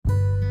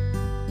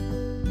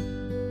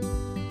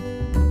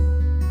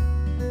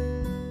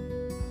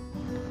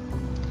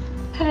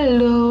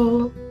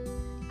Hello,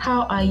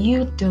 how are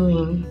you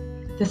doing?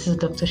 This is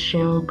Dr.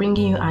 Sheon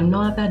bringing you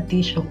another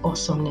dish of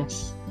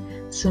awesomeness.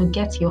 So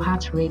get your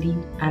heart ready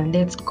and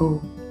let's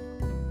go.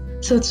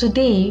 So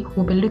today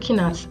we'll be looking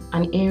at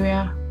an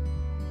area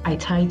I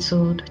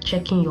titled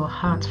Checking Your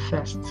Heart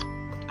First.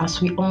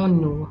 As we all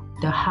know,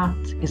 the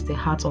heart is the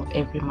heart of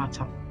every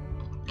matter.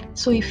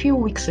 So a few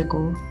weeks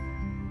ago,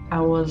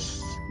 I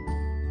was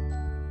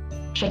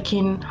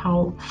checking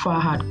how far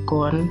I had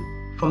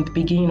gone from the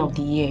beginning of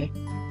the year.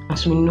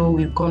 As we know,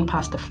 we've gone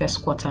past the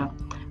first quarter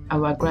and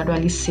we're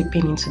gradually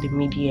seeping into the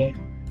mid-year.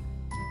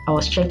 I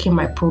was checking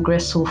my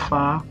progress so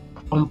far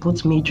on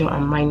both major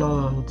and minor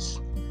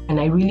ones, and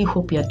I really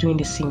hope you're doing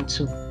the same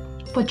too.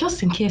 But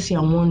just in case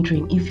you're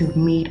wondering if you've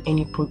made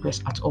any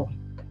progress at all,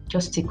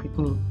 just stick with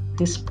me.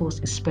 This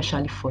post is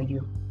specially for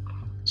you.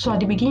 So at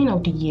the beginning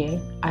of the year,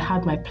 I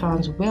had my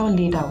plans well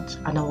laid out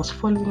and I was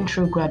following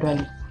through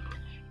gradually.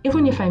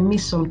 Even if I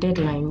missed some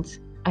deadlines,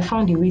 I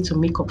found a way to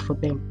make up for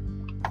them.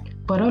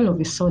 But all of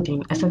a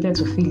sudden, I started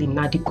to feel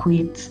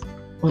inadequate,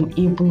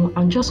 unable,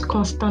 and just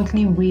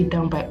constantly weighed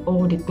down by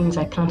all the things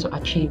I planned to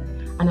achieve,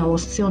 and I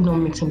was still not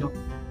meeting up,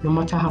 no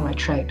matter how I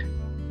tried.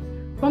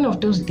 One of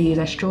those days,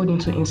 I strolled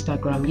into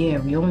Instagram. Yeah,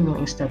 we all know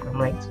Instagram,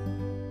 right?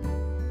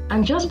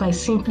 And just by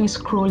simply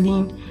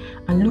scrolling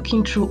and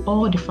looking through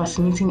all the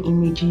fascinating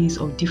images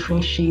of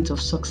different shades of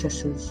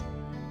successes,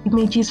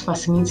 images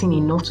fascinating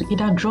enough to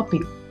either drop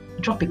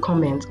a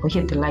comment or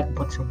hit the like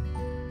button.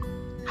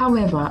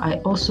 However,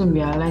 I also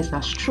realized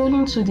that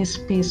strolling through this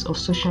space of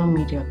social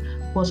media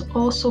was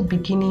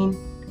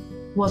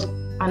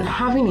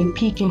having a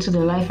peek into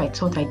the life I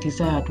thought I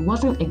desired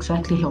wasn't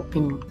exactly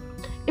helping me.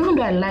 Even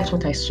though I liked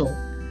what I saw,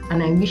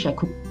 and I wish I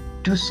could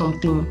do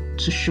something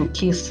to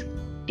showcase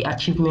the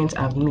achievements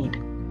I've made,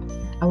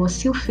 I was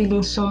still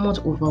feeling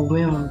somewhat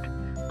overwhelmed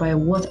by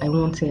what I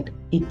wanted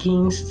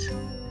against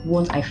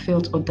what I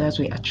felt others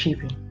were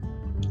achieving.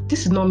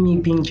 This is not me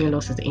being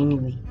jealous in any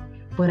way,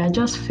 but I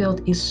just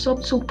felt a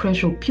subtle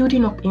pressure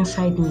building up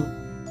inside me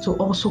to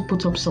also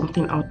put up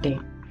something out there.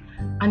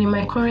 And in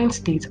my current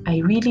state, I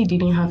really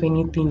didn't have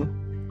anything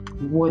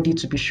worthy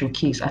to be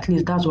showcased. At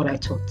least that's what I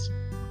thought.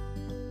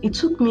 It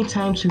took me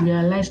time to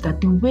realize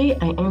that the way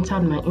I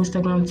entered my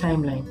Instagram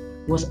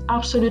timeline was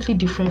absolutely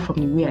different from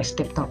the way I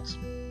stepped out.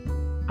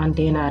 And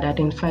then I had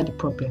identified the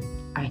problem.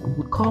 I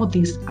would call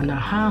this an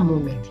aha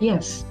moment,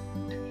 yes.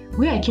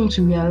 Where I came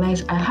to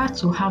realize I had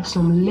to have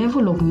some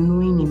level of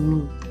knowing in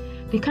me,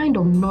 the kind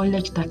of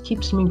knowledge that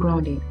keeps me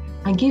grounded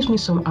and gives me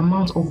some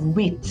amount of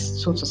weight,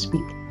 so to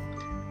speak.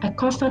 I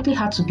constantly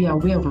had to be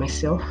aware of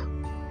myself,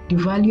 the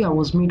value I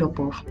was made up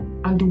of,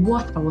 and the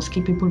worth I was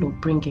capable of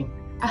bringing.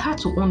 I had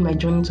to own my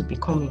journey to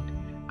becoming,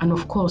 and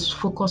of course,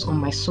 focus on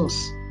my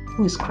source,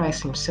 who is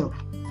Christ Himself.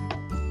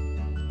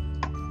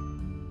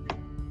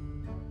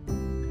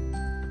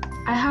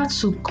 I had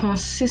to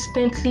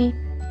consistently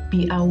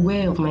be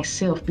aware of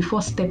myself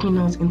before stepping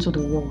out into the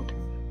world.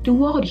 The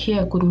world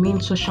here could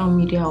mean social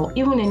media or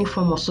even any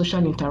form of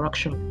social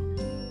interaction.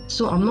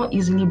 So I'm not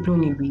easily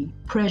blown away,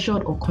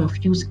 pressured or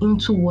confused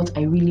into what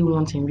I really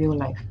want in real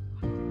life.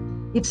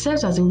 It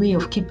serves as a way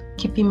of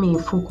keeping me in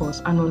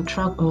focus and on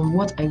track on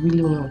what I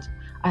really want.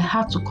 I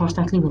had to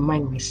constantly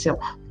remind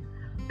myself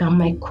that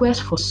my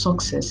quest for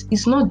success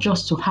is not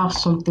just to have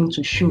something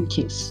to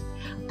showcase,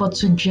 but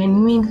to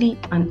genuinely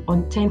and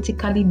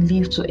authentically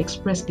live to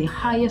express the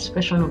highest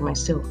version of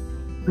myself,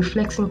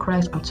 reflecting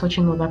Christ and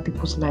touching other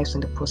people's lives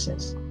in the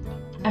process.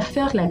 I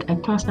felt like I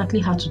constantly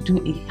had to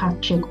do a heart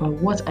check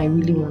on what I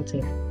really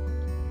wanted.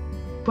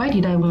 Why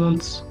did I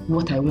want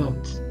what I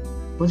want?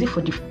 Was it for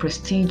the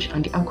prestige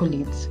and the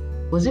accolades?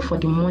 Was it for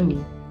the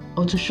money?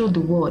 Or to show the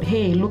world,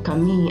 hey, look at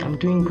me, I'm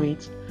doing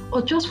great?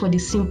 Or just for the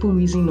simple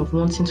reason of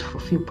wanting to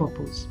fulfill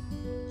purpose?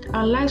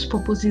 Our life's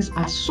purposes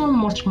are so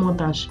much more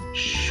than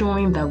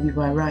showing that we've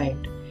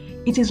arrived.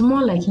 It is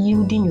more like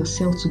yielding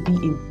yourself to be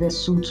a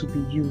vessel to be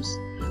used,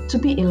 to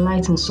be a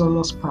light in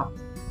someone's path,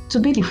 to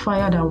be the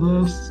fire that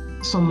warms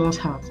someone's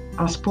heart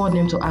and spur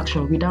them to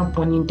action without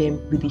burning them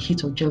with the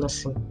heat of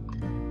jealousy.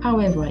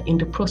 However, in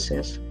the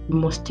process, we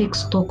must take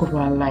stock of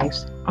our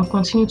lives and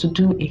continue to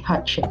do a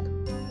heart check.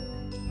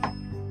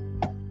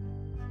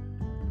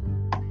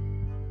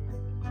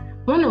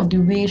 One of the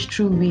ways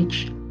through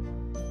which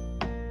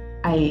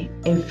I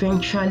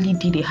eventually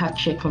did a heart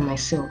check for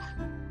myself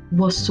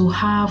was to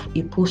have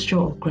a posture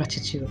of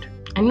gratitude.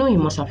 I know you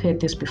must have heard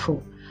this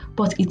before,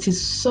 but it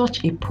is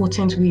such a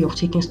potent way of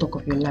taking stock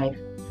of your life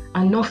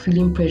and not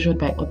feeling pressured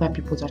by other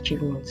people's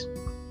achievements.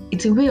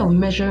 It's a way of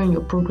measuring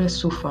your progress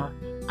so far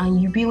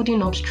and you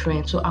building up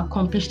strength to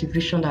accomplish the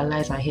vision that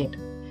lies ahead.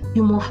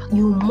 You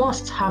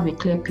must have a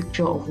clear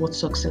picture of what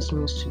success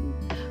means to you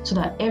so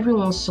that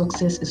everyone's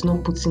success is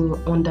not putting you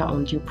under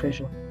undue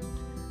pressure.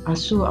 And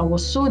so I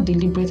was so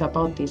deliberate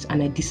about this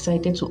and I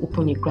decided to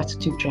open a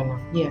gratitude journal.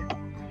 Yeah,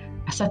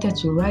 I started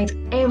to write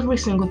every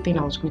single thing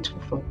I was grateful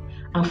for.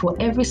 And for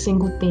every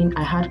single thing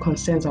I had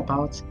concerns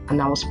about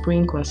and I was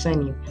praying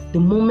concerning, the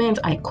moment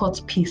I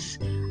caught peace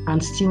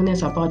and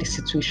stillness about the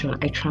situation,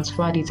 I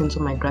transferred it into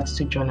my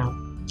gratitude journal.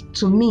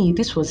 To me,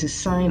 this was a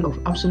sign of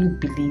absolute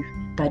belief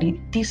that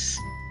this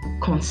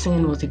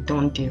concern was a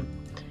done deal.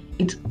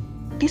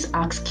 This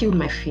act killed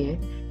my fear,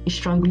 it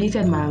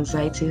strangulated my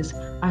anxieties,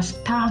 and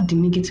starved the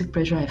negative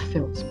pressure I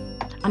felt.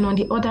 And on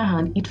the other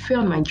hand, it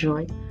fueled my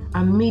joy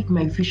and made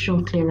my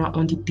vision clearer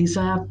on the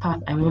desired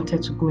path I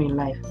wanted to go in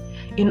life.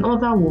 In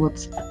other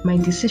words, my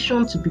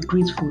decision to be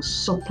grateful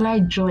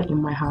supplied joy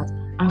in my heart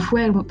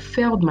and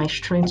fueled my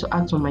strength to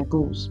act on my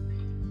goals.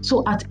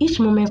 So at each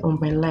moment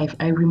of my life,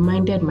 I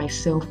reminded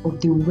myself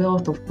of the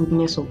wealth of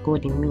goodness of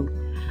God in me,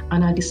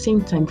 and at the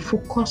same time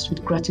focused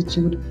with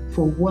gratitude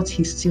for what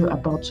He's still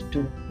about to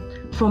do.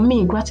 For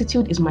me,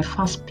 gratitude is my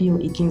first pill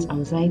against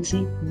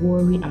anxiety,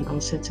 worry, and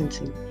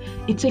uncertainty.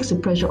 It takes the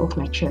pressure off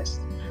my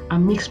chest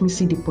and makes me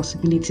see the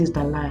possibilities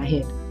that lie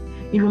ahead.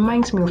 It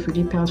reminds me of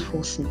Philippians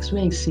 4:6,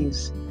 where it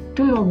says,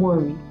 "Do not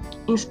worry,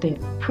 instead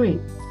pray.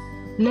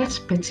 Let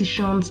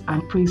petitions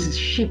and praises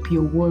shape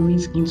your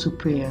worries into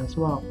prayers."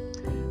 Wow.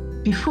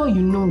 Before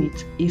you know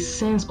it, a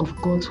sense of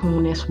God's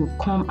wholeness will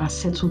come and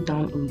settle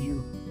down in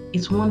you.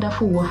 It's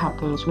wonderful what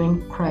happens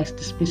when Christ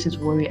displaces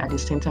worry at the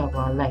center of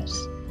our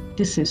lives.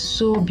 This is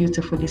so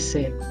beautifully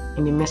said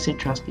in the Message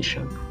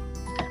translation.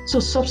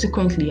 So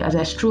subsequently, as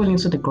I stroll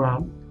into the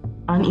ground,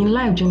 and in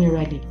life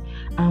generally,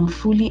 I'm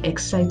fully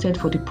excited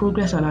for the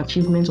progress and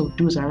achievements of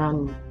those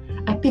around me.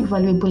 I pick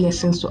valuable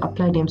lessons to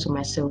apply them to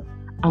myself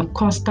and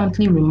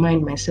constantly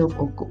remind myself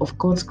of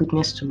God's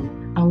goodness to me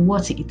and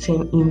what He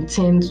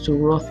intends to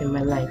wrought in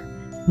my life.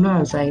 No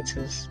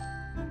anxieties,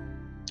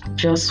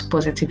 just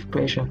positive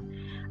pressure.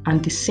 And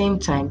at the same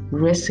time,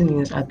 resting in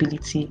His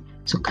ability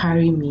to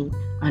carry me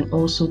and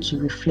also to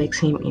reflect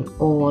Him in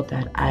all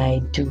that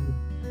I do.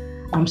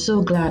 I'm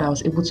so glad I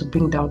was able to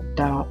bring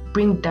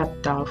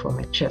that down from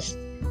my chest.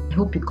 I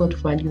hope you got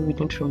value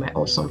reading through my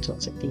awesome talk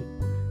today.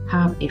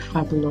 Have a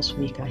fabulous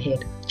week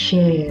ahead.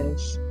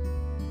 Cheers.